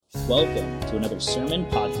Welcome to another sermon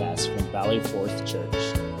podcast from Valley Fourth Church.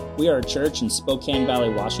 We are a church in Spokane Valley,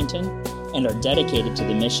 Washington, and are dedicated to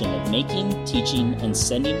the mission of making, teaching, and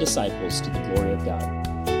sending disciples to the glory of God.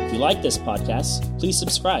 If you like this podcast, please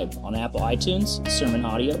subscribe on Apple iTunes, Sermon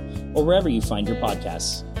Audio, or wherever you find your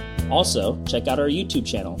podcasts. Also, check out our YouTube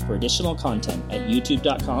channel for additional content at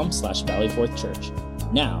youtube.com/Valley Fourth Church.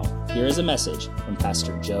 Now, here is a message from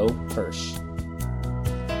Pastor Joe Hirsch.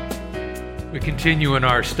 We continue in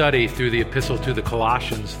our study through the Epistle to the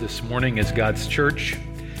Colossians this morning as God's church.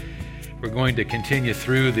 We're going to continue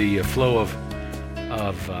through the flow of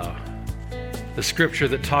the scripture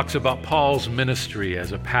that talks about Paul's ministry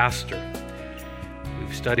as a pastor.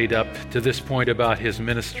 We've studied up to this point about his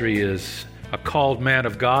ministry as a called man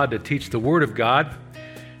of God to teach the Word of God.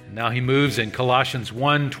 And now he moves in Colossians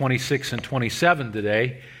 1, 26 and 27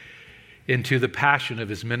 today into the passion of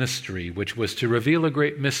his ministry, which was to reveal a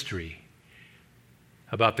great mystery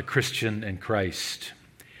about the Christian and Christ.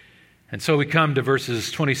 And so we come to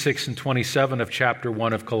verses 26 and 27 of chapter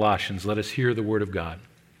 1 of Colossians. Let us hear the Word of God.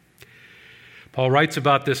 Paul writes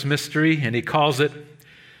about this mystery, and he calls it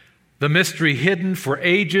the mystery hidden for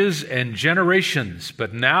ages and generations,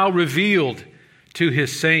 but now revealed to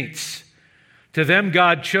his saints. To them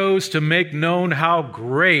God chose to make known how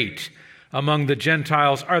great among the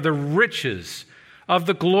Gentiles are the riches of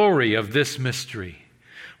the glory of this mystery,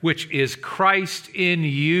 which is Christ in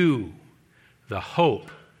you, the hope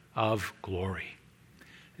of glory.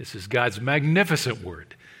 This is God's magnificent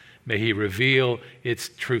word. May He reveal its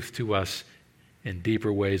truth to us in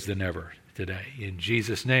deeper ways than ever today. In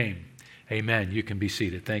Jesus' name, amen. You can be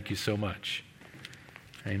seated. Thank you so much.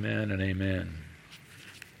 Amen and amen.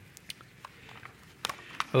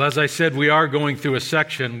 Well, as I said, we are going through a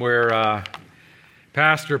section where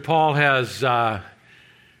Pastor Paul has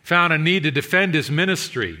found a need to defend his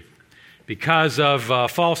ministry because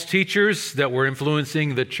of false teachers that were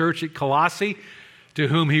influencing the church at Colossae to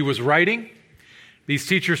whom he was writing. These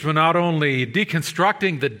teachers were not only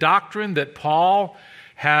deconstructing the doctrine that Paul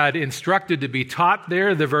had instructed to be taught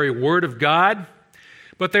there, the very Word of God,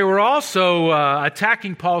 but they were also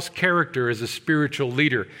attacking Paul's character as a spiritual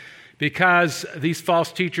leader because these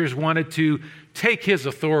false teachers wanted to take his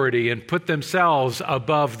authority and put themselves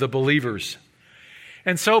above the believers.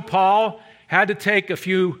 And so Paul had to take a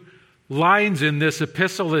few lines in this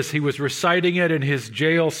epistle as he was reciting it in his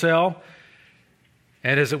jail cell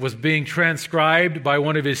and as it was being transcribed by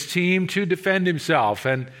one of his team to defend himself.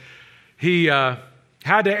 And he had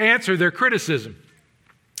to answer their criticism.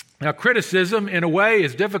 Now, criticism, in a way,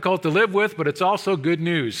 is difficult to live with, but it's also good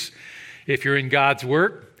news if you're in God's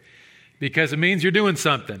work because it means you're doing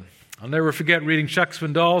something. I'll never forget reading Chuck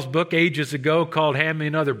Swindoll's book ages ago called Hand Me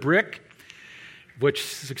Another Brick, which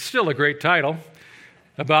is still a great title,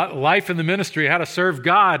 about life in the ministry, how to serve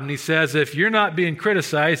God. And he says, if you're not being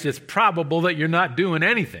criticized, it's probable that you're not doing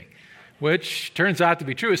anything, which turns out to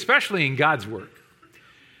be true, especially in God's work.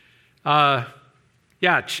 Acting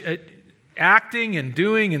and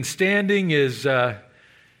doing and standing is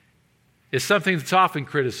something that's often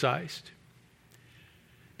criticized.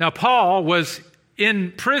 Now, Paul was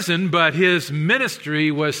in prison, but his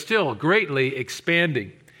ministry was still greatly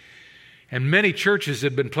expanding. And many churches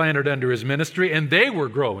had been planted under his ministry, and they were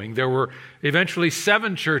growing. There were eventually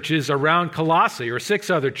 7 churches around Colossae, or 6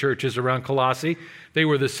 other churches around Colossae. They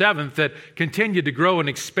were the 7th that continued to grow and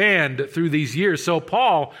expand through these years. So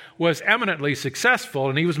Paul was eminently successful,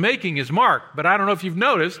 and he was making his mark. But I don't know if you've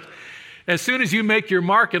noticed, as soon as you make your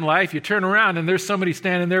mark in life, you turn around and there's somebody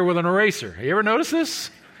standing there with an eraser. Have you ever noticed this?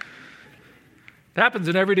 It happens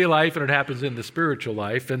in everyday life, and it happens in the spiritual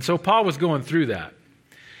life. And so Paul was going through that.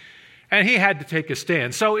 And he had to take a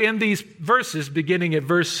stand. So in these verses, beginning at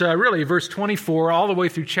verse 24, all the way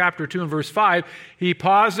through chapter 2 and verse 5, he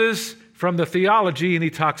pauses from the theology and he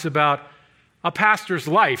talks about a pastor's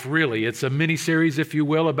life, really. It's a mini-series, if you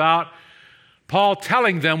will, about Paul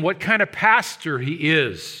telling them what kind of pastor he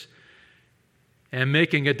is and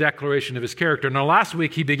making a declaration of his character. Now, last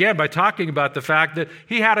week he began by talking about the fact that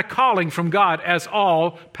he had a calling from God, as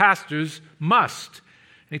all pastors must.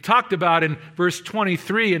 He talked about in verse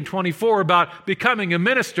 23 and 24 about becoming a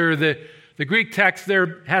minister. The Greek text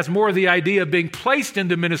there has more of the idea of being placed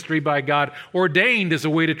into ministry by God. Ordained is a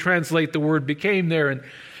way to translate the word became there.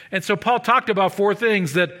 And so Paul talked about 4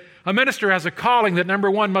 things that a minister has a calling that, number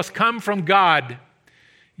 1, must come from God.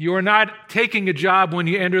 You are not taking a job when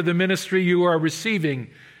you enter the ministry. You are receiving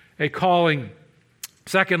a calling.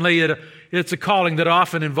 Secondly, it's a calling that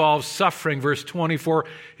often involves suffering. Verse 24,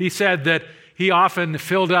 he said that he often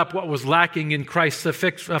filled up what was lacking in Christ's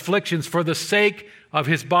afflictions for the sake of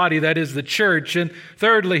his body, that is the church. And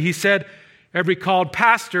thirdly, he said Every called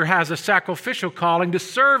pastor has a sacrificial calling to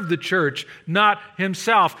serve the church, not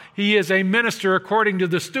himself. He is a minister according to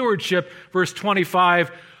the stewardship, verse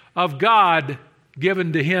 25, of God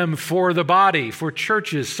given to him for the body, for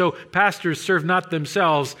churches. So pastors serve not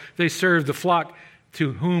themselves, they serve the flock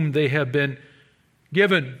to whom they have been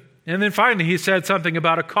given. And then finally, he said something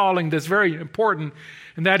about a calling that's very important,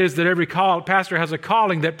 and that is that every pastor has a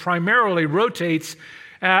calling that primarily rotates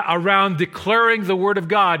around declaring the Word of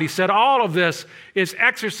God. He said, all of this is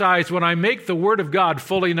exercised when I make the Word of God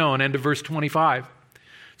fully known, end of verse 25.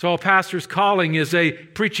 So a pastor's calling is a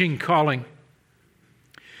preaching calling.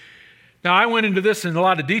 Now, I went into this in a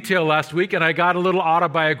lot of detail last week, and I got a little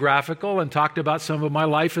autobiographical and talked about some of my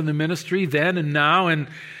life in the ministry then and now. And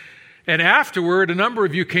afterward, a number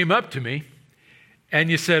of you came up to me,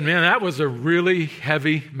 and you said, man, that was a really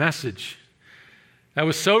heavy message. That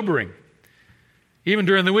was sobering. Even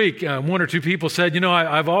during the week, one or two people said,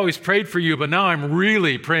 I've always prayed for you, but now I'm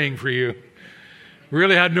really praying for you.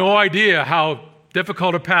 Really had no idea how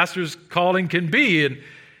difficult a pastor's calling can be and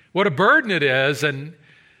what a burden it is, and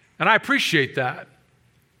I appreciate that.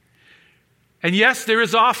 And yes, there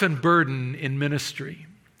is often burden in ministry,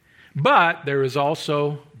 but there is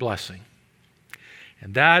also blessing.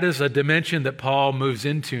 And that is a dimension that Paul moves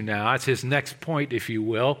into now. It's his next point, if you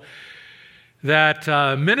will. That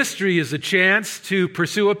ministry is a chance to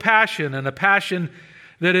pursue a passion, and a passion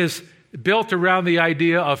that is built around the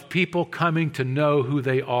idea of people coming to know who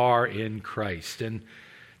they are in Christ. And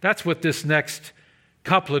that's what this next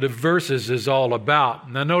couplet of verses is all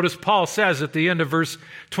about. Now notice Paul says at the end of verse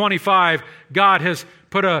 25, God has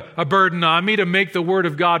put a burden on me to make the Word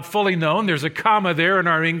of God fully known. There's a comma there in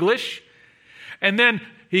our English. And then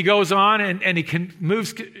he goes on and he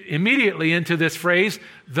moves immediately into this phrase,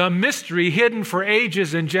 the mystery hidden for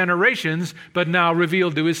ages and generations, but now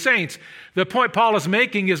revealed to his saints. The point Paul is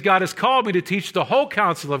making is God has called me to teach the whole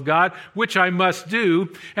counsel of God, which I must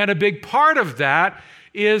do. And a big part of that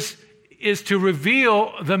is to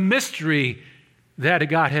reveal the mystery that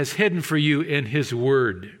God has hidden for you in his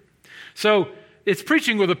word. So it's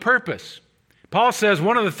preaching with a purpose. Paul says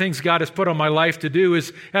one of the things God has put on my life to do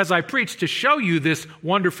is, as I preach, to show you this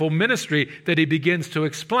wonderful ministry that he begins to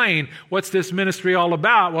explain. What's this ministry all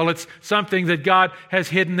about? Well, it's something that God has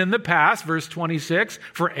hidden in the past, verse 26,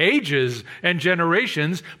 for ages and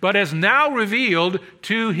generations, but has now revealed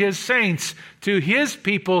to his saints, to his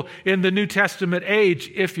people in the New Testament age,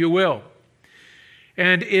 if you will.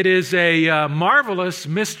 And it is a marvelous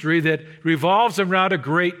mystery that revolves around a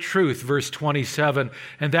great truth, verse 27,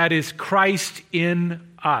 and that is Christ in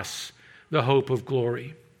us, the hope of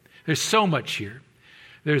glory. There's so much here.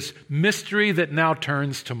 There's mystery that now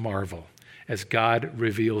turns to marvel as God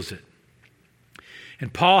reveals it.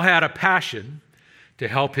 And Paul had a passion to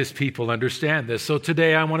help his people understand this. So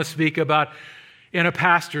today I want to speak about, in a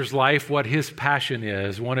pastor's life, what his passion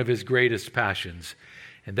is, one of his greatest passions.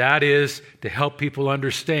 And that is to help people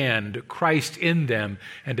understand Christ in them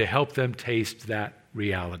and to help them taste that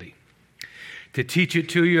reality. To teach it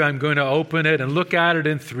to you, I'm going to open it and look at it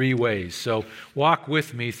in three ways. So walk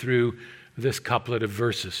with me through this couplet of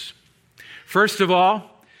verses. First of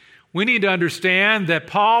all, we need to understand that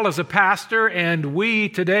Paul is a pastor, and we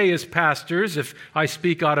today as pastors, if I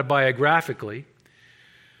speak autobiographically,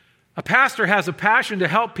 a pastor has a passion to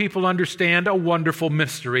help people understand a wonderful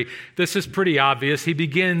mystery. This is pretty obvious. He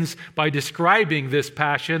begins by describing this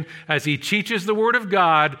passion as he teaches the Word of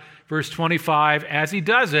God. Verse 25, as he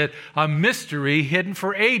does it, a mystery hidden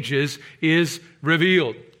for ages is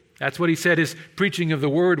revealed. That's what he said his preaching of the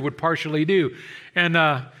Word would partially do.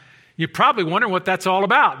 And you probably wonder what that's all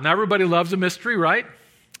about. Now, everybody loves a mystery, right?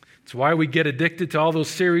 It's why we get addicted to all those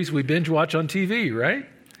series we binge watch on TV, right?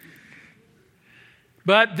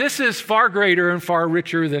 But this is far greater and far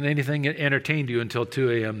richer than anything that entertained you until 2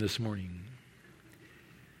 a.m. this morning.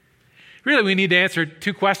 Really, we need to answer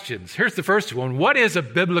two questions. Here's the first one. What is a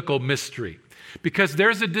biblical mystery? Because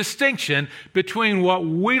there's a distinction between what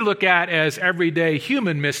we look at as everyday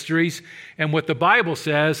human mysteries and what the Bible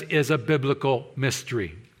says is a biblical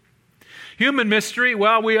mystery. Human mystery,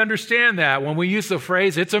 well, we understand that. When we use the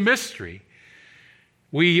phrase, it's a mystery,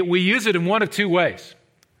 we use it in one of two ways.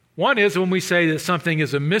 One is when we say that something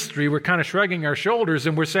is a mystery, we're kind of shrugging our shoulders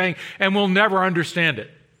and we're saying, and we'll never understand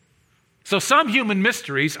it. So some human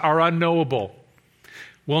mysteries are unknowable.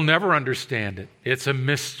 We'll never understand it. It's a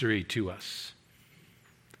mystery to us.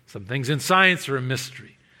 Some things in science are a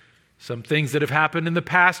mystery. Some things that have happened in the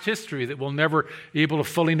past history that we'll never be able to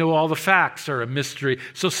fully know all the facts are a mystery.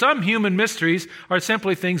 So some human mysteries are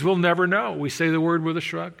simply things we'll never know. We say the word with a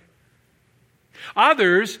shrug.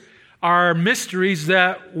 Others are mysteries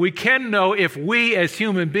that we can know if we as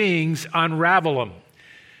human beings unravel them.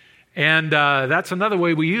 And that's another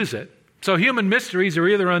way we use it. So human mysteries are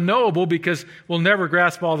either unknowable because we'll never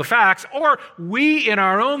grasp all the facts, or we in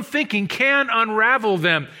our own thinking can unravel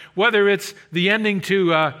them, whether it's the ending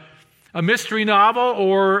to a mystery novel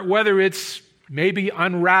or whether it's maybe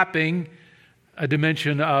unwrapping a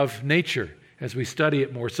dimension of nature as we study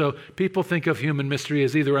it more. So people think of human mystery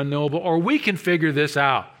as either unknowable or we can figure this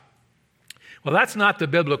out. Well, that's not the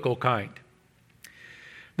biblical kind.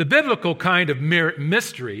 The biblical kind of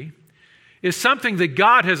mystery is something that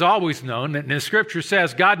God has always known. And the Scripture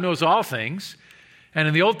says God knows all things. And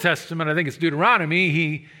in the Old Testament, I think it's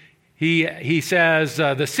Deuteronomy, he says,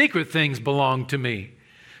 the secret things belong to me.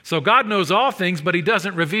 So God knows all things, but he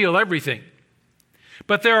doesn't reveal everything.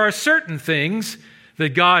 But there are certain things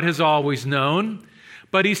that God has always known,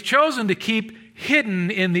 but he's chosen to keep hidden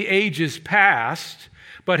in the ages past,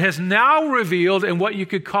 but has now revealed in what you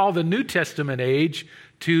could call the New Testament age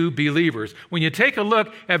to believers. When you take a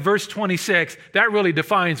look at verse 26, that really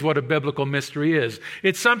defines what a biblical mystery is.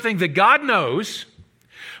 It's something that God knows,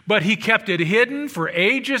 but he kept it hidden for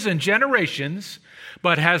ages and generations,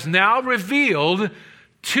 but has now revealed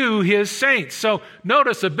to his saints. So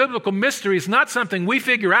notice a biblical mystery is not something we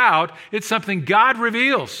figure out, it's something God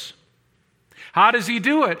reveals. How does he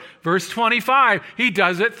do it? Verse 25, he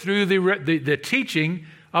does it through the teaching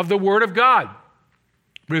of the Word of God.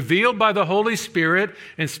 Revealed by the Holy Spirit,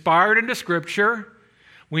 inspired into Scripture,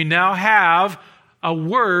 we now have a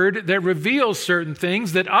word that reveals certain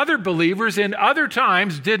things that other believers in other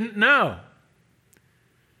times didn't know.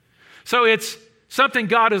 So it's something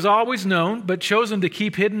God has always known, but chosen to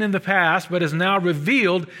keep hidden in the past, but is now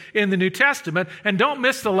revealed in the New Testament. And don't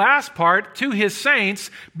miss the last part, to his saints.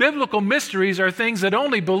 Biblical mysteries are things that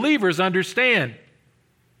only believers understand.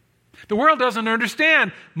 The world doesn't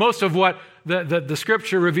understand most of what the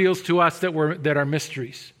Scripture reveals to us that are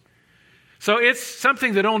mysteries. So it's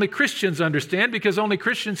something that only Christians understand, because only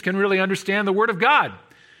Christians can really understand the Word of God.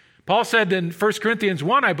 Paul said in 1 Corinthians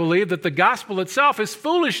 1, I believe, that the gospel itself is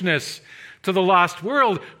foolishness to the lost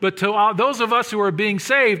world, but to those of us who are being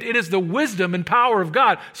saved, it is the wisdom and power of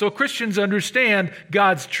God. So Christians understand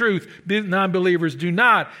God's truth, non-believers do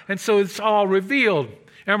not. And so it's all revealed.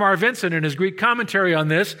 M.R. Vincent, in his Greek commentary on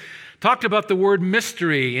this, talked about the word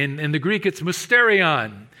mystery. In the Greek, it's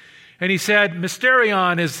mysterion. And he said,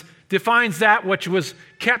 mysterion defines that which was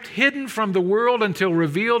kept hidden from the world until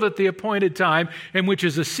revealed at the appointed time, and which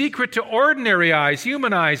is a secret to ordinary eyes,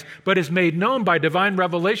 human eyes, but is made known by divine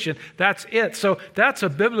revelation. That's it. So that's a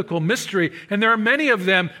biblical mystery. And there are many of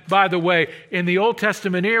them, by the way, in the Old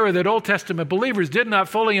Testament era that Old Testament believers did not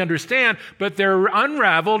fully understand, but they're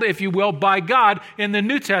unraveled, if you will, by God in the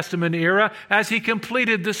New Testament era as he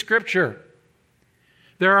completed the Scripture.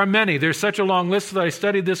 There are many. There's such a long list that I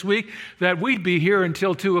studied this week that we'd be here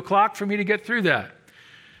until 2 o'clock for me to get through that.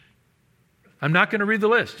 I'm not going to read the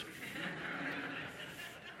list.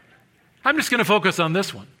 I'm just going to focus on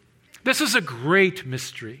this one. This is a great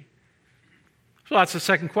mystery. So that's the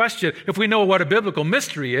second question. If we know what a biblical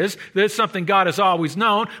mystery is, that it's something God has always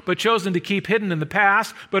known, but chosen to keep hidden in the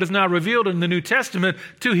past, but is now revealed in the New Testament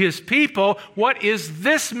to his people, what is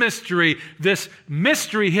this mystery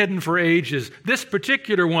hidden for ages, this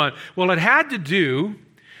particular one? Well, it had to do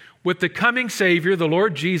with the coming Savior, the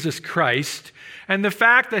Lord Jesus Christ, and the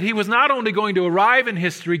fact that he was not only going to arrive in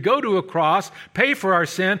history, go to a cross, pay for our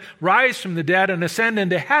sin, rise from the dead, and ascend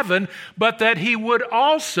into heaven, but that he would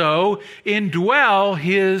also indwell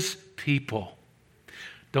his people.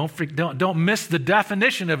 Don't miss the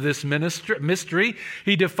definition of this mystery.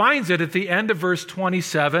 He defines it at the end of verse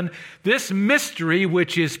 27. This mystery,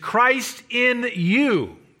 which is Christ in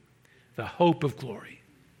you, the hope of glory.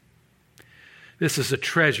 This is a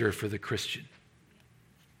treasure for the Christian.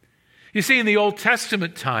 You see, in the Old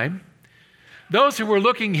Testament time, those who were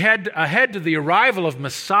looking ahead to the arrival of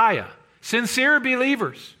Messiah, sincere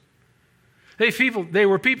believers, they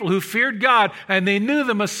were people who feared God and they knew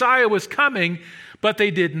the Messiah was coming, but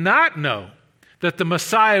they did not know that the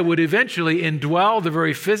Messiah would eventually indwell the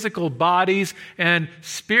very physical bodies and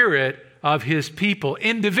spirit of his people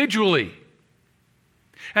individually,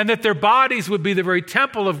 and that their bodies would be the very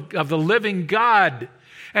temple of the living God,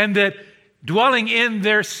 and that dwelling in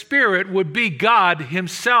their spirit would be God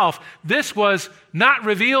himself. This was not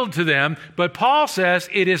revealed to them, but Paul says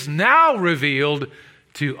it is now revealed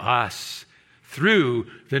to us through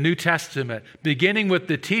the New Testament, beginning with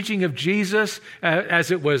the teaching of Jesus as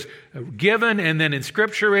it was given and then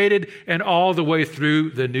inscripturated, and all the way through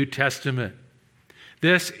the New Testament.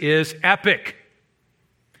 This is epic.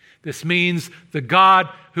 This means the God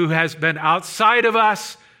who has been outside of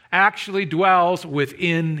us actually dwells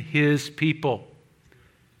within his people.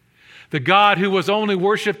 The God who was only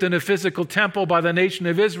worshiped in a physical temple by the nation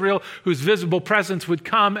of Israel, whose visible presence would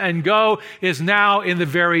come and go, is now in the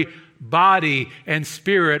very body and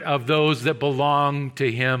spirit of those that belong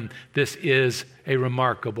to him. This is a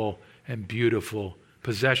remarkable and beautiful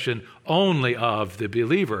possession only of the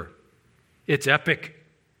believer. It's epic.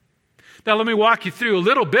 Now, let me walk you through a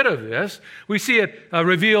little bit of this. We see it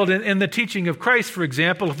revealed in the teaching of Christ, for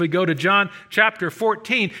example. If we go to John chapter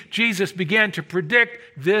 14, Jesus began to predict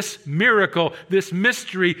this miracle, this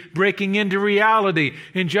mystery breaking into reality.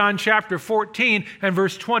 In John chapter 14 and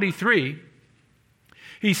verse 23,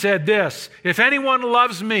 he said this, "If anyone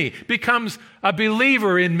loves me, becomes a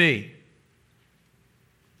believer in me,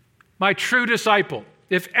 my true disciple.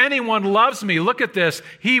 If anyone loves me," look at this,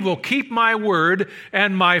 "he will keep my word,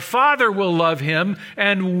 and my Father will love him,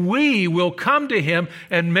 and we will come to him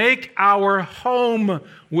and make our home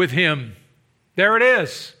with him." There it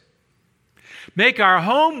is. Make our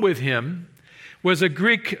home with him was a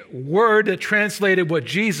Greek word that translated what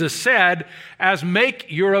Jesus said as make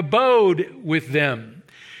your abode with them.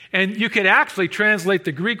 And you could actually translate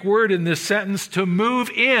the Greek word in this sentence to move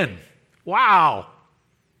in. Wow.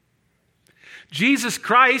 Jesus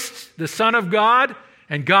Christ, the Son of God,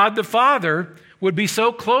 and God the Father would be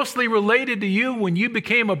so closely related to you when you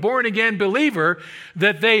became a born-again believer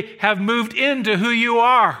that they have moved into who you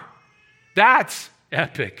are. That's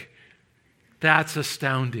epic. That's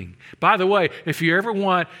astounding. By the way, if you ever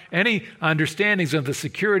want any understandings of the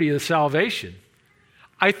security of salvation,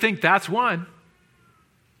 I think that's one.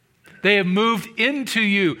 They have moved into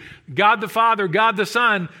you. God the Father, God the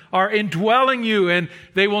Son are indwelling you, and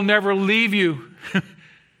they will never leave you.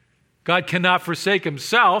 God cannot forsake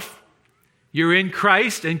himself. You're in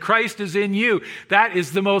Christ, and Christ is in you. That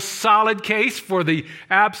is the most solid case for the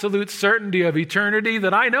absolute certainty of eternity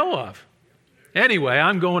that I know of. Anyway,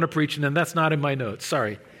 I'm going to preaching, and that's not in my notes.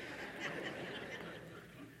 Sorry.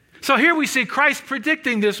 So here we see Christ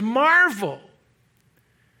predicting this marvel.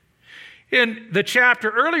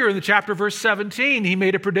 Earlier in the chapter, verse 17, he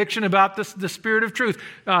made a prediction about the Spirit of truth.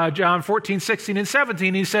 John 14, 16, and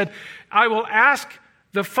 17, he said, "I will ask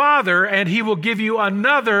the Father, and he will give you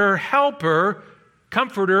another helper,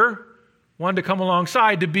 comforter, one to come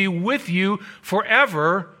alongside, to be with you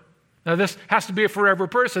forever." Now, this has to be a forever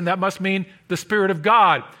person. That must mean the Spirit of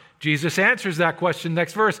God. Jesus answers that question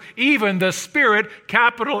next verse. "Even the Spirit,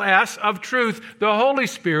 capital S, of truth, the Holy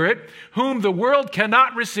Spirit, whom the world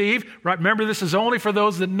cannot receive." Right, remember, this is only for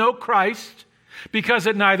those that know Christ, because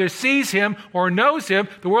it neither sees him or knows him.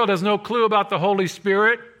 The world has no clue about the Holy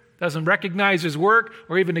Spirit, doesn't recognize his work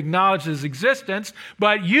or even acknowledge his existence.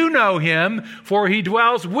 But you know him, for he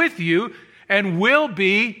dwells with you and will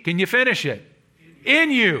be, can you finish it?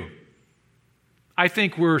 In you. I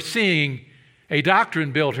think we're seeing a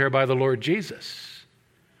doctrine built here by the Lord Jesus.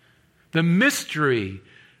 The mystery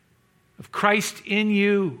of Christ in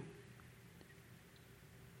you.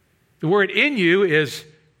 The word "in you" is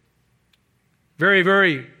very,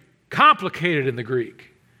 very complicated in the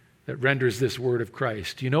Greek that renders this word of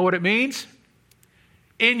Christ. Do you know what it means?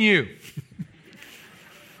 In you.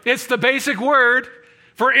 It's the basic word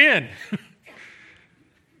for in.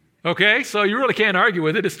 Okay, so you really can't argue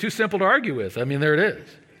with it. It's too simple to argue with. I mean, there it is.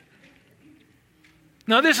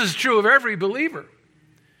 Now, this is true of every believer.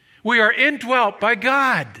 We are indwelt by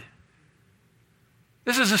God.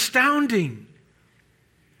 This is astounding.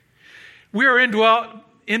 We are indwelt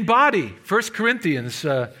in body. 1 Corinthians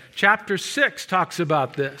chapter 6 talks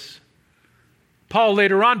about this. Paul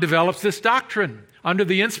later on develops this doctrine under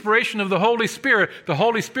the inspiration of the Holy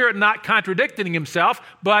Spirit not contradicting himself,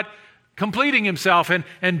 but completing himself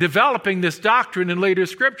and developing this doctrine in later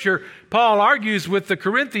Scripture. Paul argues with the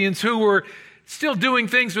Corinthians who were still doing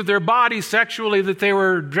things with their bodies sexually that they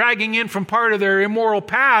were dragging in from part of their immoral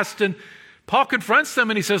past. And Paul confronts them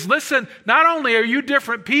and he says, listen, not only are you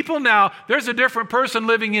different people now, there's a different person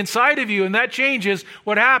living inside of you, and that changes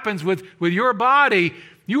what happens with your body.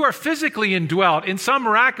 You are physically indwelt in some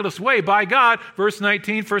miraculous way by God. Verse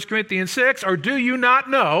 19, 1 Corinthians 6, "Or do you not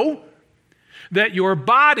know that your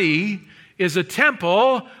body is a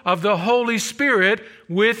temple of the Holy Spirit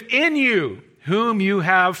within you, whom you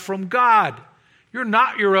have from God? You're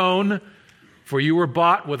not your own, for you were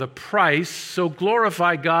bought with a price, so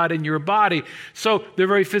glorify God in your body." So the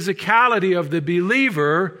very physicality of the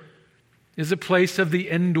believer is a place of the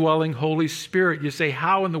indwelling Holy Spirit. You say,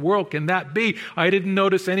 how in the world can that be? I didn't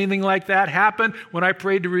notice anything like that happen when I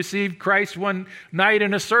prayed to receive Christ one night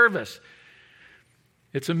in a service.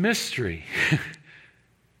 It's a mystery.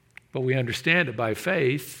 But we understand it by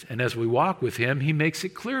faith, and as we walk with him, he makes it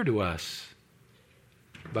clear to us.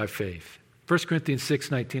 by faith. 1 Corinthians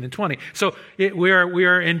 6, 19 and 20. So we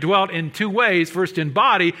are indwelt in two ways. First in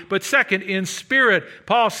body, but second in spirit.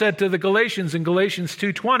 Paul said to the Galatians in Galatians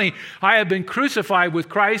 2:20, I have been crucified with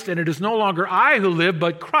Christ, and it is no longer I who live,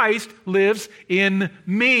 but Christ lives in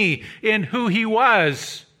me, in who he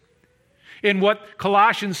was. In what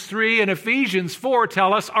Colossians 3 and Ephesians 4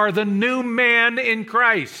 tell us are the new man in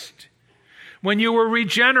Christ. When you were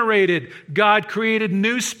regenerated, God created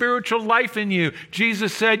new spiritual life in you.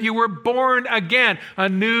 Jesus said you were born again. A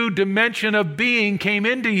new dimension of being came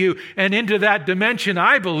into you. And into that dimension,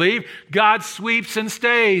 I believe, God sweeps and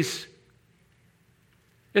stays.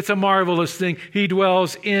 It's a marvelous thing. He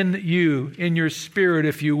dwells in you, in your spirit,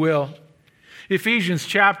 if you will. Ephesians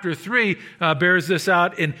chapter 3 bears this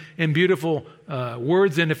out in beautiful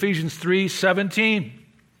words in Ephesians 3:17.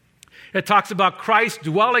 It talks about Christ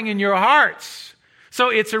dwelling in your hearts. So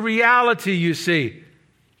it's a reality, you see.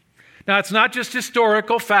 Now, it's not just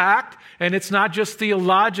historical fact, and it's not just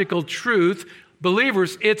theological truth.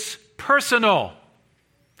 Believers, it's personal.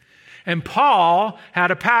 And Paul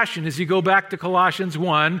had a passion. As you go back to Colossians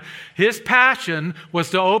 1, his passion was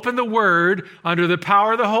to open the Word under the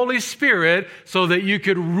power of the Holy Spirit so that you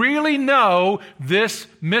could really know this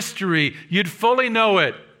mystery. You'd fully know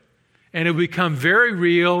it. And it would become very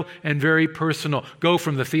real and very personal. Go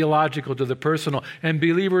from the theological to the personal. And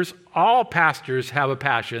believers, all pastors have a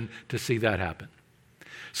passion to see that happen.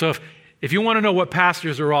 So if you want to know what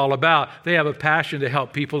pastors are all about, they have a passion to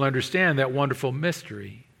help people understand that wonderful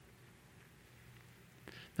mystery.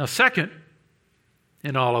 Now, second,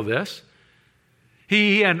 in all of this,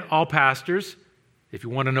 he and all pastors, if you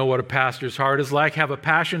want to know what a pastor's heart is like, have a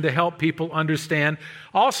passion to help people understand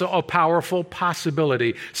also a powerful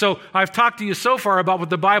possibility. So I've talked to you so far about what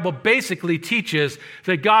the Bible basically teaches,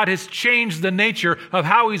 that God has changed the nature of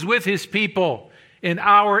how he's with his people. In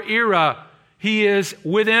our era, he is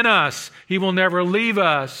within us. He will never leave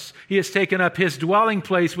us. He has taken up his dwelling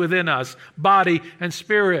place within us, body and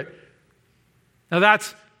spirit. Now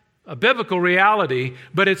that's a biblical reality,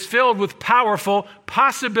 but it's filled with powerful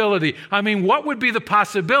possibility. I mean, what would be the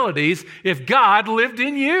possibilities if God lived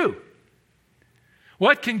in you?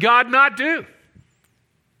 What can God not do?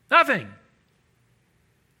 Nothing.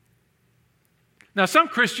 Now, some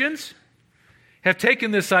Christians have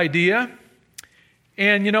taken this idea,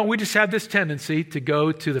 and, we just have this tendency to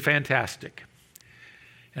go to the fantastic.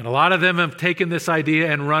 And a lot of them have taken this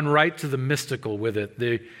idea and run right to the mystical with it.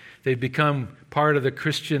 They've become part of the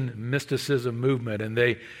Christian mysticism movement, and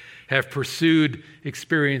they have pursued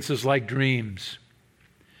experiences like dreams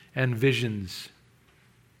and visions.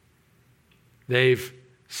 They've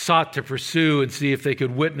sought to pursue and see if they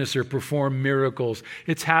could witness or perform miracles.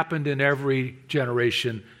 It's happened in every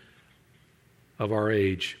generation of our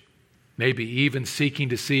age. Maybe even seeking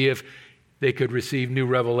to see if they could receive new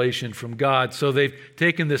revelation from God. So they've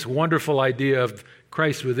taken this wonderful idea of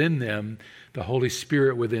Christ within them, the Holy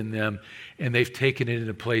Spirit within them, and they've taken it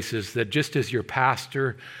into places that, just as your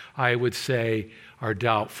pastor, I would say, are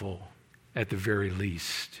doubtful at the very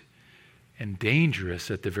least and dangerous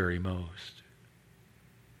at the very most.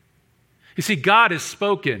 You see, God has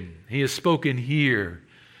spoken. He has spoken here,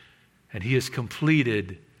 and he has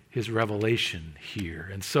completed his revelation here.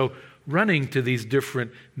 And so running to these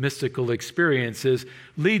different mystical experiences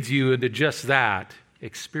leads you into just that,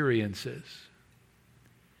 experiences.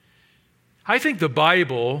 I think the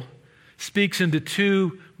Bible speaks into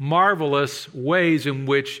two marvelous ways in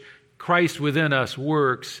which Christ within us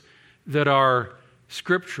works that are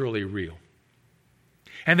scripturally real.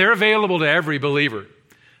 And they're available to every believer,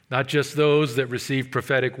 not just those that receive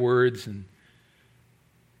prophetic words and,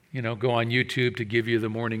 go on YouTube to give you the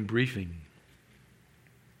morning briefing.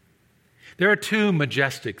 There are two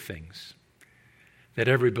majestic things that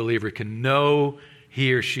every believer can know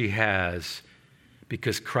he or she has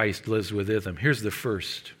because Christ lives within them. Here's the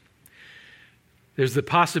first. There's the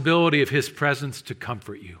possibility of his presence to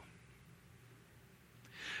comfort you.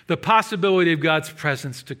 The possibility of God's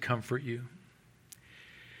presence to comfort you.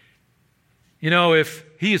 If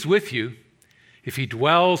he is with you, if he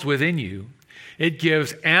dwells within you, it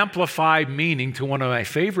gives amplified meaning to one of my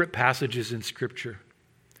favorite passages in Scripture.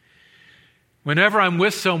 Whenever I'm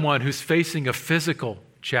with someone who's facing a physical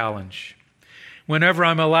challenge, whenever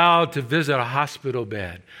I'm allowed to visit a hospital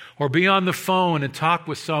bed or be on the phone and talk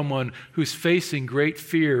with someone who's facing great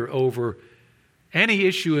fear over any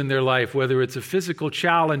issue in their life, whether it's a physical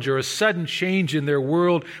challenge or a sudden change in their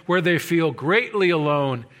world where they feel greatly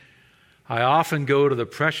alone, I often go to the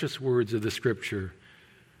precious words of the Scripture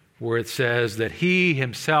where it says that he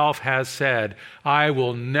himself has said, I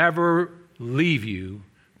will never leave you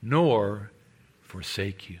nor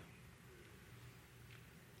forsake you.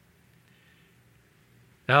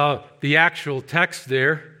 Now, the actual text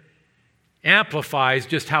there amplifies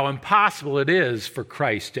just how impossible it is for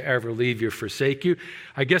Christ to ever leave you or forsake you.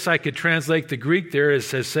 I guess I could translate the Greek there as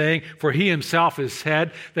saying, for he himself has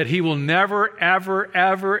said that he will never, ever,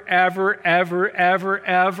 ever, ever, ever, ever,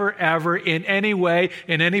 ever, ever, in any way,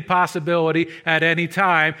 in any possibility, at any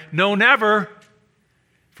time, no, never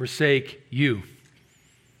forsake you.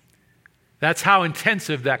 That's how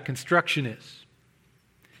intensive that construction is.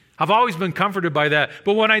 I've always been comforted by that.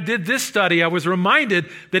 But when I did this study, I was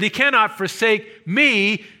reminded that he cannot forsake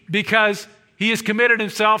me because he has committed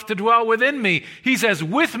himself to dwell within me. He's as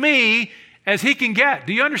with me as he can get.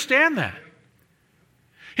 Do you understand that?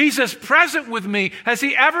 He's as present with me as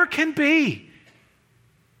he ever can be.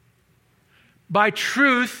 By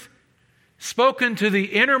truth spoken to the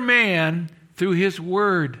inner man through his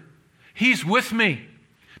word. He's with me.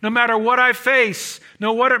 No matter what I face,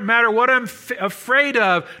 no matter what I'm afraid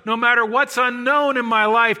of, no matter what's unknown in my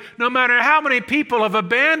life, no matter how many people have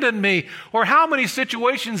abandoned me or how many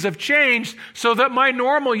situations have changed so that my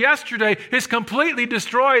normal yesterday is completely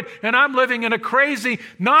destroyed and I'm living in a crazy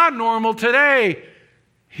non-normal today,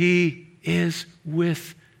 he is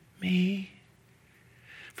with me.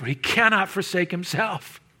 For he cannot forsake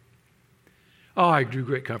himself. Oh, I drew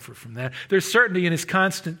great comfort from that. There's certainty in his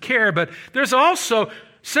constant care, but there's also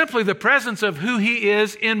simply the presence of who he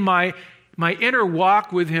is in my inner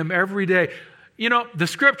walk with him every day. You know, the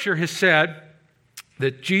scripture has said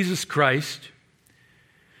that Jesus Christ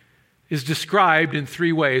is described in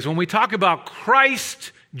three ways. When we talk about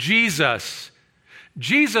Christ Jesus,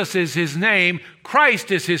 Jesus is his name,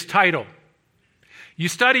 Christ is his title. You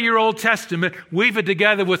study your Old Testament, weave it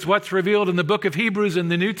together with what's revealed in the book of Hebrews in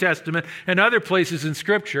the New Testament and other places in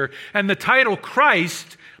Scripture, and the title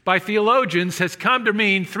Christ by theologians has come to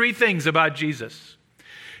mean three things about Jesus.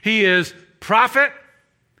 He is prophet,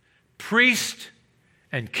 priest,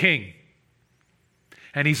 and king.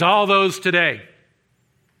 And he's all those today.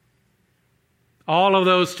 All of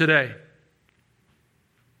those today.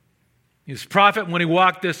 He was prophet when he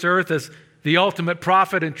walked this earth as the ultimate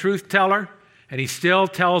prophet and truth teller, and he still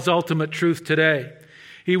tells ultimate truth today.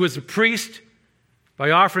 He was a priest by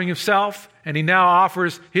offering himself, and he now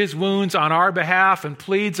offers his wounds on our behalf and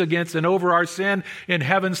pleads against and over our sin in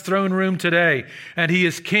heaven's throne room today. And he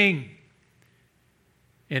is king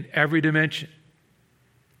in every dimension.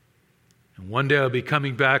 And one day he'll be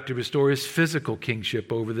coming back to restore his physical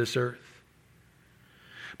kingship over this earth.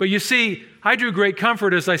 But you see, I drew great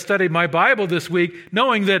comfort as I studied my Bible this week,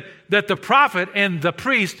 knowing that the prophet and the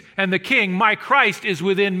priest and the king, my Christ, is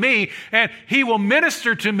within me, and he will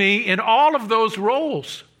minister to me in all of those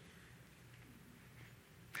roles.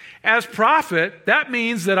 As prophet, that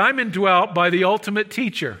means that I'm indwelt by the ultimate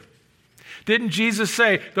teacher. Didn't Jesus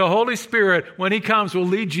say, the Holy Spirit, when he comes, will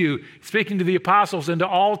lead you, speaking to the apostles, into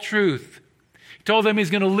all truth? He told them he's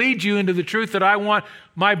going to lead you into the truth that I want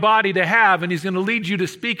my body to have, and he's going to lead you to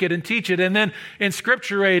speak it and teach it and then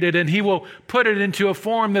inscripturate it, and he will put it into a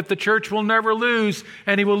form that the church will never lose,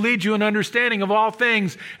 and he will lead you in understanding of all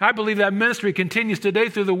things. I believe that ministry continues today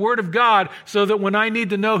through the Word of God, so that when I need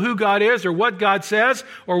to know who God is or what God says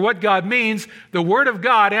or what God means, the Word of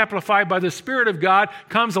God, amplified by the Spirit of God,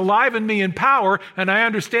 comes alive in me in power, and I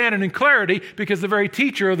understand it in clarity because the very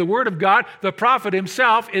teacher of the Word of God, the prophet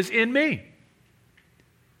himself, is in me.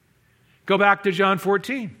 Go back to John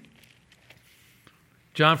 14.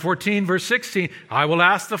 John 14, verse 16. I will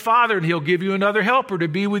ask the Father, and he'll give you another helper to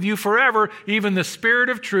be with you forever, even the Spirit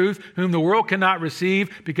of truth, whom the world cannot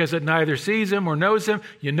receive, because it neither sees him or knows him.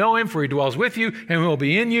 You know him, for he dwells with you and will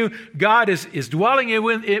be in you. God is dwelling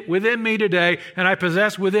within me today, and I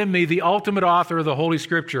possess within me the ultimate author of the Holy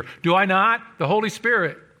Scripture. Do I not? The Holy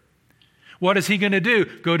Spirit. What is he going to do?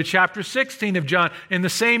 Go to chapter 16 of John. In the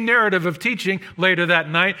same narrative of teaching later that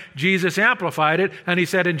night, Jesus amplified it, and he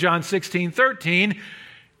said in John 16:13,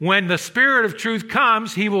 when the Spirit of truth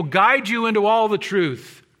comes, he will guide you into all the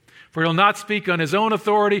truth. For he'll not speak on his own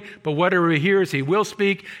authority, but whatever he hears, he will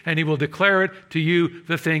speak, and he will declare it to you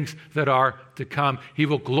the things that are to come. He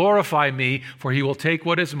will glorify me, for he will take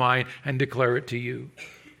what is mine and declare it to you.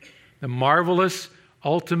 The marvelous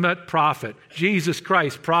ultimate prophet, Jesus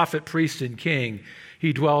Christ, prophet, priest, and king,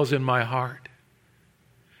 he dwells in my heart.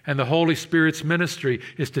 And the Holy Spirit's ministry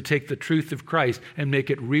is to take the truth of Christ and make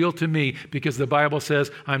it real to me, because the Bible says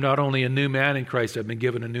I'm not only a new man in Christ, I've been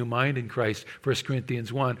given a new mind in Christ, 1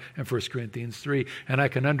 Corinthians 1 and 1 Corinthians 3. And I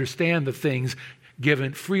can understand the things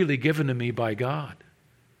freely given to me by God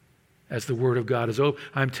as the Word of God is open.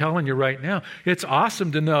 I'm telling you right now, it's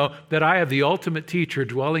awesome to know that I have the ultimate teacher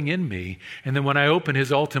dwelling in me, and then when I open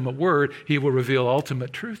his ultimate Word, he will reveal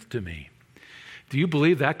ultimate truth to me. Do you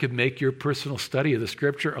believe that could make your personal study of the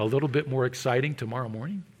Scripture a little bit more exciting tomorrow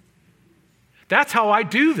morning? That's how I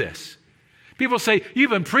do this. People say,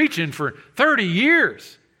 you've been preaching for 30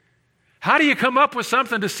 years. How do you come up with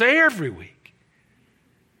something to say every week?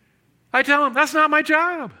 I tell them, that's not my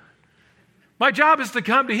job. My job is to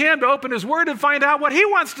come to Him, to open His Word and find out what He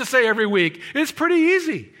wants to say every week. It's pretty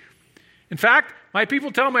easy. In fact, my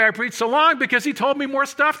people tell me I preach so long because He told me more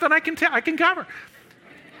stuff than I can cover.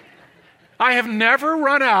 I have never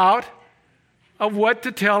run out of what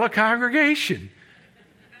to tell a congregation.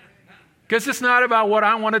 Because it's not about what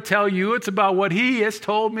I want to tell you. It's about what He has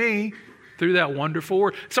told me through that wonderful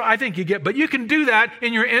Word. So I think but you can do that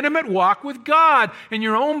in your intimate walk with God, in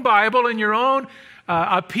your own Bible, in your own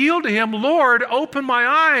appeal to Him. Lord, open my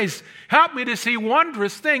eyes. Help me to see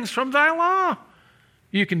wondrous things from Thy law.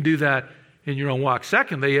 You can do that in your own walk.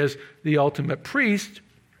 Secondly, as the ultimate priest,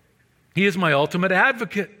 He is my ultimate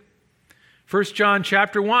advocate. 1 John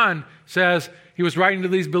chapter 1 says, he was writing to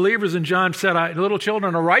these believers, and John said, little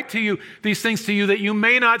children, I write to you these things to you that you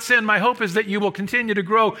may not sin. My hope is that you will continue to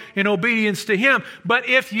grow in obedience to Him. But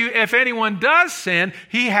if anyone does sin,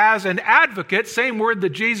 he has an advocate, same word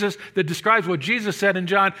that describes what Jesus said in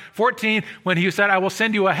John 14, when He said, I will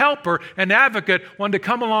send you a helper, an advocate, one to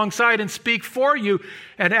come alongside and speak for you,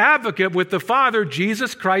 an advocate with the Father,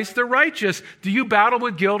 Jesus Christ the righteous. Do you battle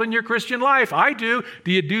with guilt in your Christian life? I do.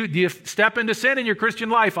 Do you step into sin in your Christian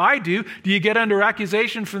life? I do. Do you get under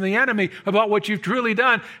accusation from the enemy about what you've truly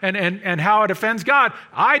done and how it offends God?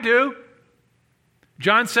 I do.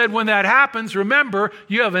 John said when that happens, remember,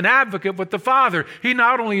 you have an advocate with the Father. He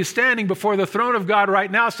not only is standing before the throne of God right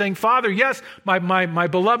now saying, Father, yes, my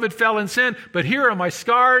beloved fell in sin, but here are my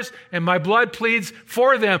scars and my blood pleads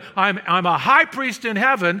for them. I'm a high priest in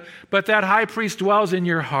heaven, but that high priest dwells in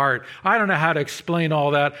your heart. I don't know how to explain all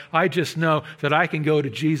that. I just know that I can go to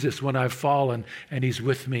Jesus when I've fallen, and He's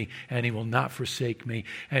with me, and He will not forsake me,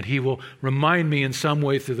 and He will remind me in some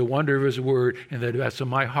way through the wonder of His Word and the depths of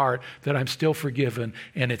my heart that I'm still forgiven,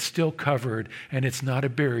 and it's still covered, and it's not a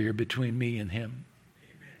barrier between me and Him.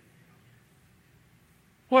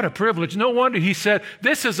 What a privilege. No wonder He said,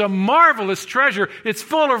 this is a marvelous treasure. It's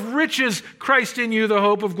full of riches, Christ in you, the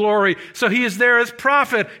hope of glory. So He is there as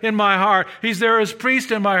prophet in my heart. He's there as priest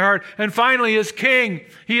in my heart. And finally, as king,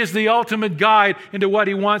 He is the ultimate guide into what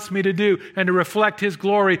He wants me to do and to reflect His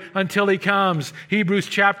glory until He comes. Hebrews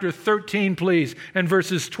chapter 13, please, and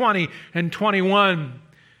verses 20 and 21.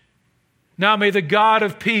 Now may the God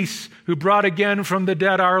of peace, who brought again from the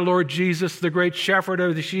dead our Lord Jesus, the great shepherd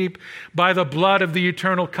of the sheep, by the blood of the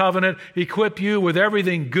eternal covenant, equip you with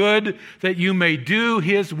everything good that you may do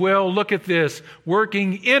His will. Look at this,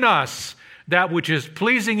 working in us that which is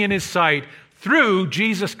pleasing in His sight through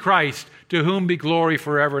Jesus Christ, to whom be glory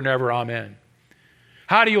forever and ever. Amen.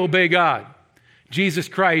 How do you obey God? Jesus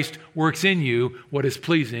Christ works in you what is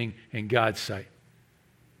pleasing in God's sight.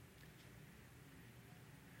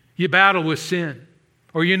 You battle with sin,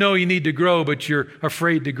 or you know you need to grow, but you're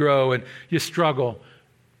afraid to grow, and you struggle.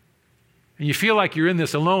 And you feel like you're in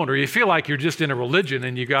this alone, or you feel like you're just in a religion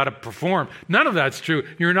and you got to perform. None of that's true.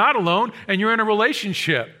 You're not alone, and you're in a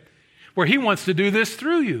relationship where He wants to do this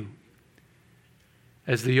through you.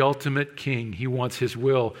 As the ultimate king, He wants His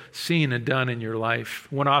will seen and done in your life.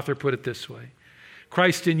 One author put it this way: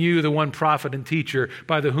 Christ in you, the one prophet and teacher,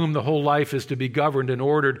 by the whom the whole life is to be governed and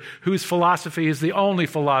ordered, whose philosophy is the only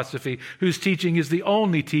philosophy, whose teaching is the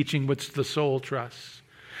only teaching which the soul trusts.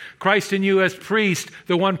 Christ in you as priest,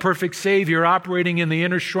 the one perfect Savior, operating in the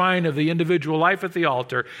inner shrine of the individual life at the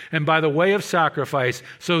altar, and by the way of sacrifice,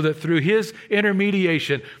 so that through His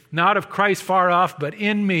intermediation, not of Christ far off, but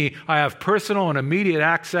in me, I have personal and immediate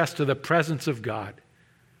access to the presence of God,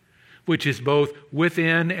 which is both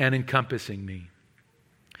within and encompassing me.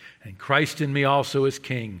 And Christ in me also is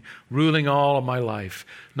king, ruling all of my life,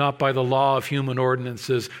 not by the law of human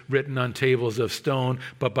ordinances written on tables of stone,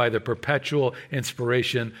 but by the perpetual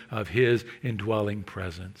inspiration of His indwelling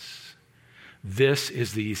presence. This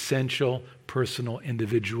is the essential, personal,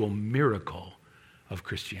 individual miracle of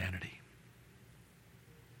Christianity.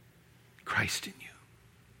 Christ in you.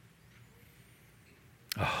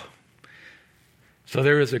 Oh, so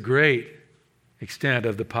there is a great extent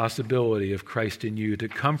of the possibility of Christ in you to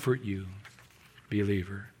comfort you,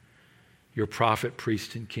 believer, your prophet,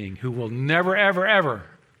 priest, and king, who will never, ever, ever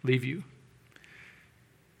leave you,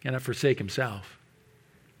 cannot forsake Himself.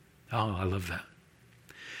 Oh, I love that.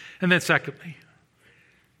 And then secondly,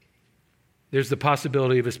 there's the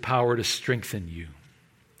possibility of His power to strengthen you.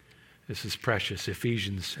 This is precious.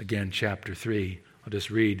 Ephesians, again, chapter 3. I'll just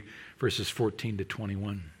read verses 14 to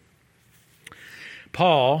 21.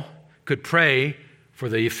 Paul could pray for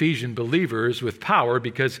the Ephesian believers with power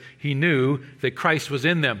because he knew that Christ was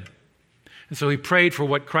in them. And so he prayed for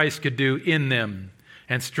what Christ could do in them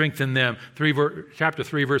and strengthen them. Chapter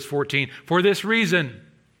 3, verse 14. For this reason,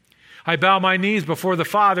 I bow my knees before the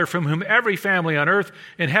Father, from whom every family on earth,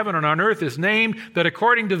 in heaven and on earth is named, that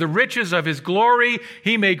according to the riches of his glory,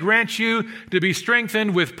 he may grant you to be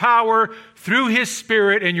strengthened with power through his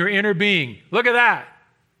Spirit in your inner being. Look at that.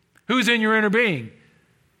 Who's in your inner being?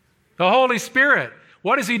 The Holy Spirit.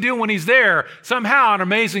 What does he do when he's there? Somehow, in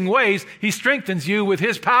amazing ways, he strengthens you with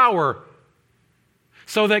his power,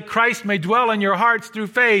 so that Christ may dwell in your hearts through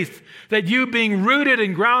faith, that you, being rooted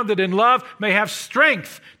and grounded in love, may have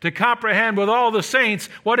strength to comprehend with all the saints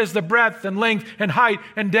what is the breadth and length and height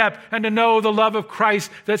and depth, and to know the love of Christ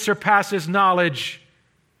that surpasses knowledge.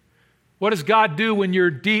 What does God do when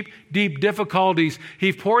you're deep difficulties?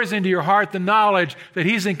 He pours into your heart the knowledge that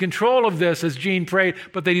he's in control of this, as Gene prayed,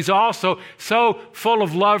 but that he's also so full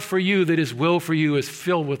of love for you that his will for you is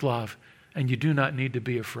filled with love, and you do not need to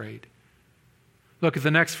be afraid. Look at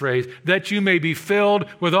the next phrase, that you may be filled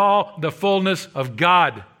with all the fullness of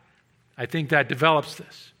God. I think that develops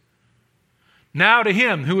this. Now to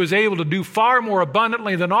him who is able to do far more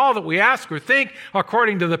abundantly than all that we ask or think,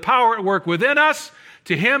 according to the power at work within us,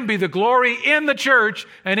 to him be the glory in the church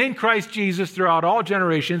and in Christ Jesus throughout all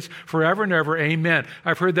generations, forever and ever. Amen.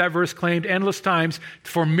 I've heard that verse claimed endless times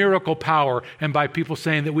for miracle power, and by people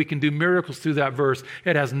saying that we can do miracles through that verse.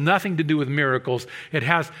 It has nothing to do with miracles. It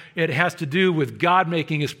has to do with God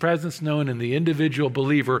making his presence known in the individual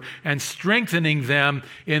believer and strengthening them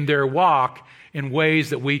in their walk in ways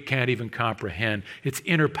that we can't even comprehend. It's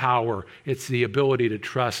inner power. It's the ability to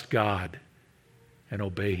trust God and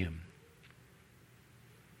obey him.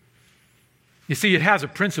 You see, it has a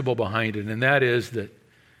principle behind it, and that is that,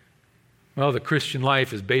 well, the Christian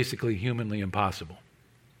life is basically humanly impossible.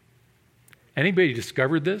 Anybody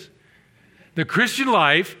discovered this? The Christian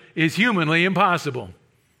life is humanly impossible.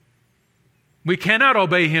 We cannot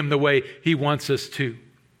obey him the way he wants us to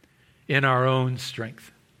in our own strength.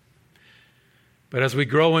 But as we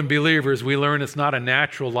grow in believers, we learn it's not a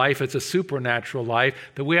natural life, it's a supernatural life,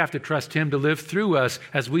 that we have to trust him to live through us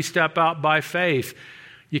as we step out by faith.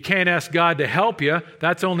 You can't ask God to help you.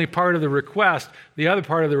 That's only part of the request. The other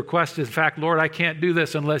part of the request is, in fact, Lord, I can't do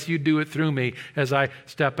this unless you do it through me as I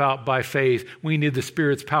step out by faith. We need the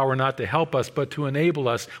Spirit's power not to help us, but to enable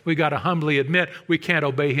us. We got to humbly admit we can't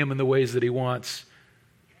obey him in the ways that he wants.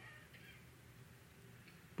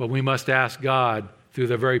 But we must ask God, through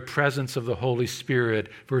the very presence of the Holy Spirit,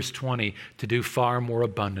 verse 20, to do far more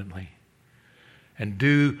abundantly and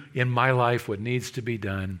do in my life what needs to be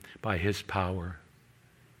done by his power.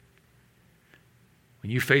 When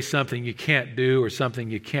you face something you can't do or something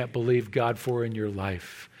you can't believe God for in your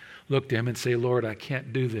life, look to him and say, Lord, I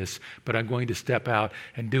can't do this, but I'm going to step out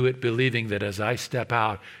and do it believing that as I step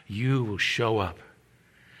out, you will show up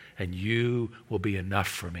and you will be enough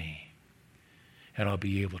for me and I'll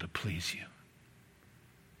be able to please you.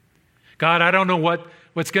 God, I don't know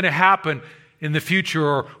what's going to happen in the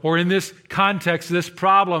future or in this context, this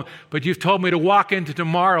problem, but you've told me to walk into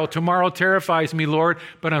tomorrow. Tomorrow terrifies me, Lord,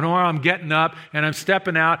 but tomorrow I'm getting up and I'm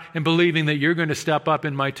stepping out and believing that you're going to step up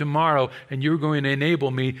in my tomorrow and you're going to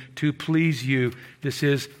enable me to please you. This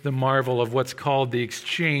is the marvel of what's called the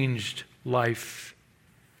exchanged life.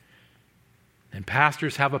 And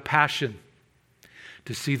pastors have a passion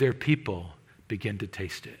to see their people begin to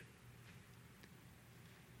taste it.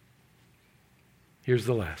 Here's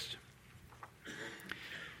the last.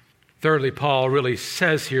 Thirdly, Paul really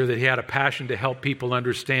says here that he had a passion to help people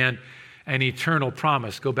understand an eternal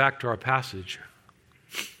promise. Go back to our passage.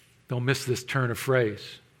 Don't miss this turn of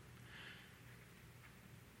phrase.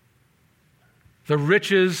 The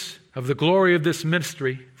riches of the glory of this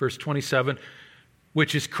mystery, verse 27,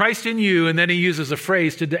 which is Christ in you, and then he uses a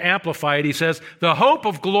phrase to amplify it. He says, the hope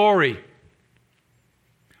of glory.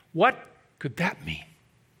 What could that mean?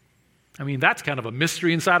 I mean, that's kind of a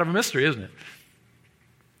mystery inside of a mystery, isn't it?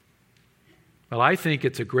 Well, I think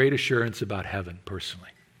it's a great assurance about heaven,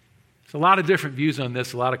 personally. There's a lot of different views on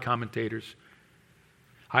this, a lot of commentators.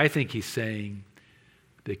 I think he's saying,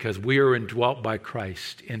 because we are indwelt by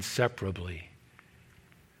Christ inseparably,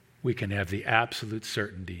 we can have the absolute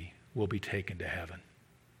certainty we'll be taken to heaven.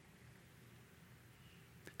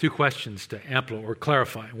 Two questions to amplify or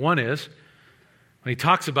clarify. One is, when he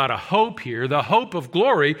talks about a hope here, the hope of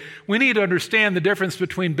glory, we need to understand the difference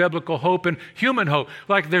between biblical hope and human hope.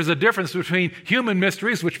 Like there's a difference between human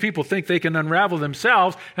mysteries, which people think they can unravel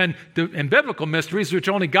themselves, and biblical mysteries, which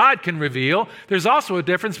only God can reveal. There's also a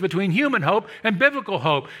difference between human hope and biblical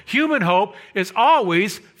hope. Human hope is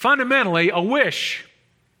always fundamentally a wish.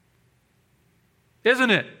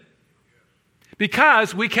 Isn't it?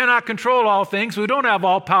 Because we cannot control all things. We don't have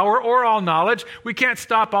all power or all knowledge. We can't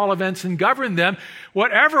stop all events and govern them.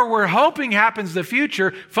 Whatever we're hoping happens in the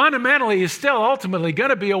future, fundamentally is still ultimately going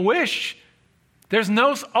to be a wish. There's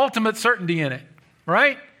no ultimate certainty in it,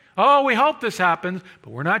 right? Oh, we hope this happens, but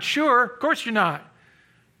we're not sure. Of course you're not.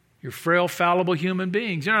 You're frail, fallible human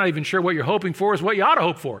beings. You're not even sure what you're hoping for is what you ought to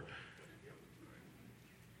hope for.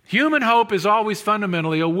 Human hope is always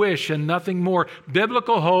fundamentally a wish and nothing more.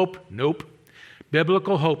 Biblical hope, nope.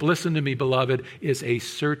 Biblical hope, listen to me, beloved, is a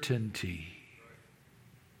certainty.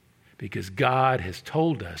 Because God has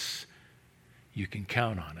told us you can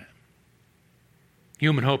count on it.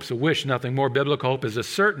 Human hope's a wish, nothing more. Biblical hope is a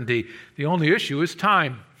certainty. The only issue is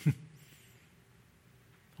time.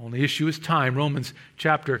 Only issue is time. Romans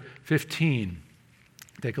chapter 15.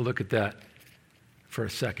 Take a look at that for a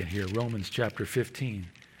second here. Romans chapter 15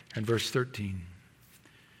 and verse 13.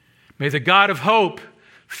 May the God of hope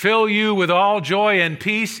fill you with all joy and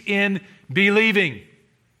peace in believing,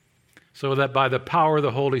 so that by the power of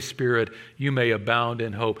the Holy Spirit you may abound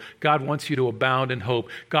in hope. God wants you to abound in hope.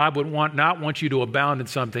 God would not want you to abound in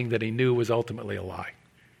something that he knew was ultimately a lie.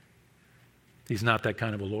 He's not that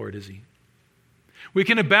kind of a Lord, is he? We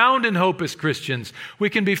can abound in hope as Christians. We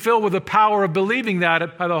can be filled with the power of believing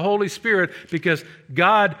that by the Holy Spirit because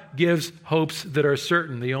God gives hopes that are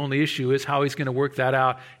certain. The only issue is how he's going to work that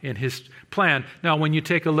out in his plan. Now, when you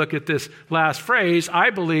take a look at this last phrase,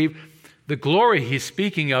 I believe the glory he's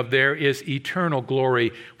speaking of there is eternal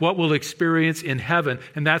glory, what we'll experience in heaven.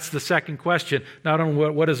 And that's the second question. Not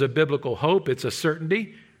only what is a biblical hope, it's a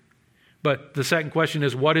certainty, but the second question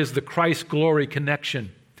is, what is the Christ glory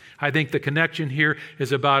connection? I think the connection here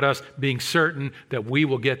is about us being certain that we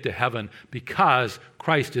will get to heaven because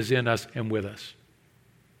Christ is in us and with us.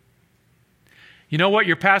 You know what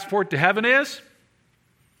your passport to heaven is?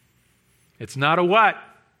 It's not a what.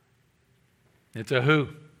 It's a who.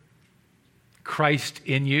 Christ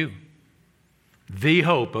in you. The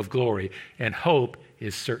hope of glory. And hope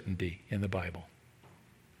is certainty in the Bible.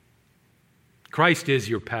 Christ is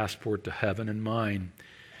your passport to heaven and mine.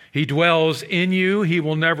 He dwells in you. He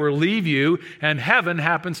will never leave you. And heaven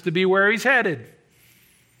happens to be where he's headed.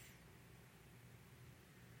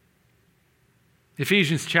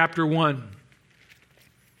 Ephesians chapter 1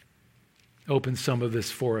 opens some of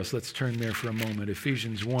this for us. Let's turn there for a moment.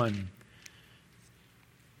 Ephesians 1,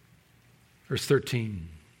 verse 13.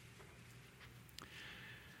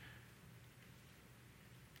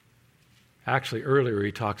 Actually, earlier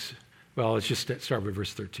he talks... Well, let's just start with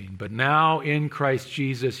verse 13. But now in Christ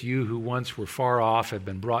Jesus, you who once were far off have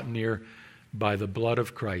been brought near by the blood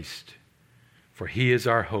of Christ. For he is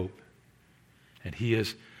our hope. And he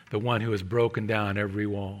is the one who has broken down every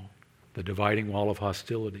wall, the dividing wall of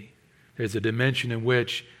hostility. There's a dimension in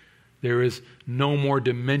which there is no more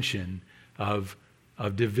dimension of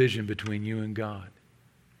division between you and God.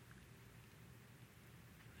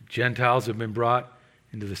 Gentiles have been brought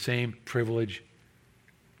into the same privilege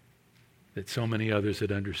that so many others had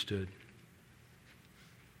understood.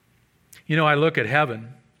 You know, I look at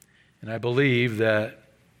heaven and I believe that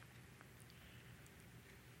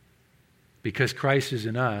because Christ is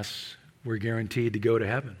in us, we're guaranteed to go to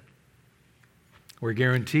heaven. We're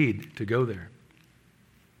guaranteed to go there.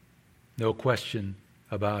 No question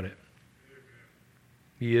about it.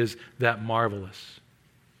 He is that marvelous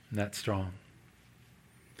and that strong.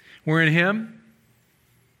 We're in him.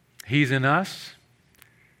 He's in us.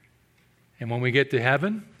 And when we get to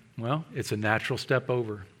heaven, well, it's a natural step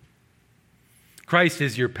over. Christ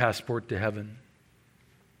is your passport to heaven.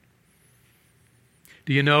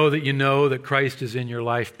 Do you know that Christ is in your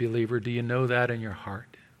life, believer? Do you know that in your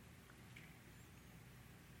heart?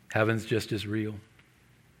 Heaven's just as real.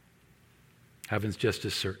 Heaven's just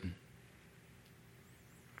as certain.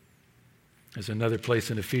 There's another place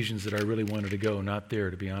in Ephesians that I really wanted to go, not there,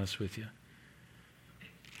 to be honest with you.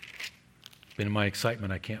 But in my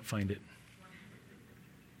excitement, I can't find it.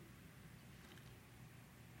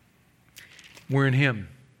 We're in him.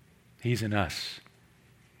 He's in us.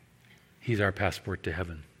 He's our passport to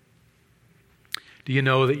heaven. Do you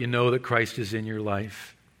know that Christ is in your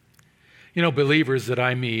life? You know, believers that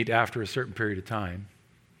I meet after a certain period of time,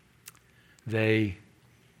 they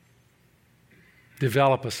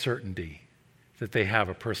develop a certainty that they have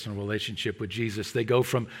a personal relationship with Jesus. They go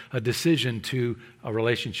from a decision to a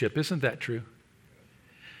relationship. Isn't that true?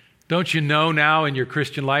 Don't you know now in your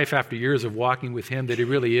Christian life, after years of walking with him, that he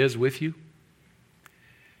really is with you?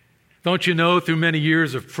 Don't you know through many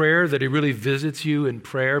years of prayer that he really visits you in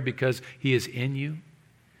prayer because he is in you?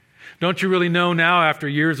 Don't you really know now, after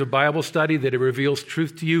years of Bible study, that it reveals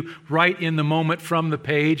truth to you right in the moment from the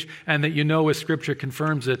page, and that you know as Scripture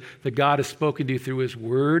confirms it, that God has spoken to you through His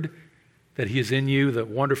Word, that He is in you, the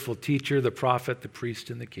wonderful teacher, the prophet, the priest,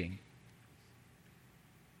 and the king?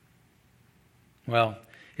 Well,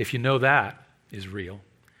 if you know that is real,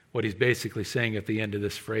 what he's basically saying at the end of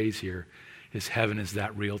this phrase here is heaven is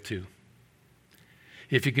that real too.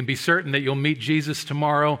 If you can be certain that you'll meet Jesus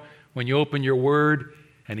tomorrow when you open your Word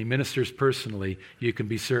and He ministers personally, you can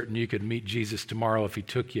be certain you could meet Jesus tomorrow if He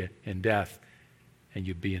took you in death and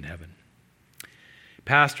you'd be in heaven.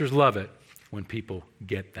 Pastors love it when people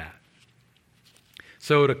get that.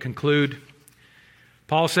 So to conclude,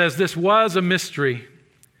 Paul says this was a mystery,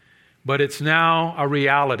 but it's now a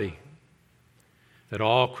reality that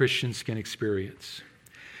all Christians can experience.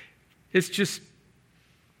 It's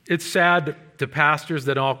sad to pastors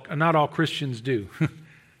that not all Christians do.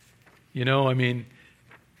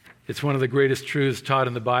 It's one of the greatest truths taught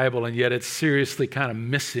in the Bible, and yet it's seriously kind of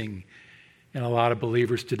missing in a lot of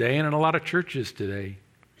believers today and in a lot of churches today.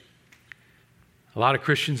 A lot of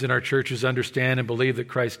Christians in our churches understand and believe that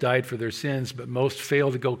Christ died for their sins, but most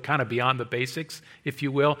fail to go kind of beyond the basics, if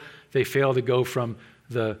you will. They fail to go from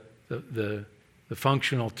the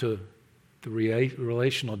functional to the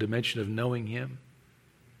relational dimension of knowing Him.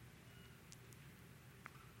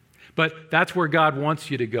 But that's where God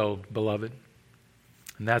wants you to go, beloved.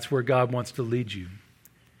 And that's where God wants to lead you.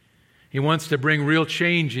 He wants to bring real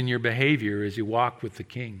change in your behavior as you walk with the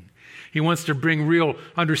King. He wants to bring real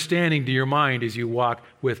understanding to your mind as you walk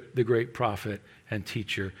with the great prophet and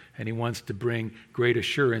teacher. And He wants to bring great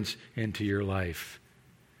assurance into your life.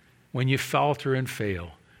 When you falter and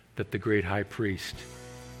fail, that the great high priest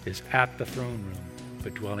is at the throne room,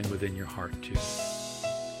 but dwelling within your heart too.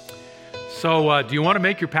 So, do you want to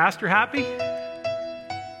make your pastor happy?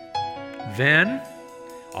 Then,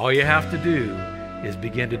 all you have to do is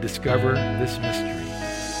begin to discover this mystery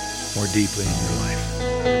more deeply in your life.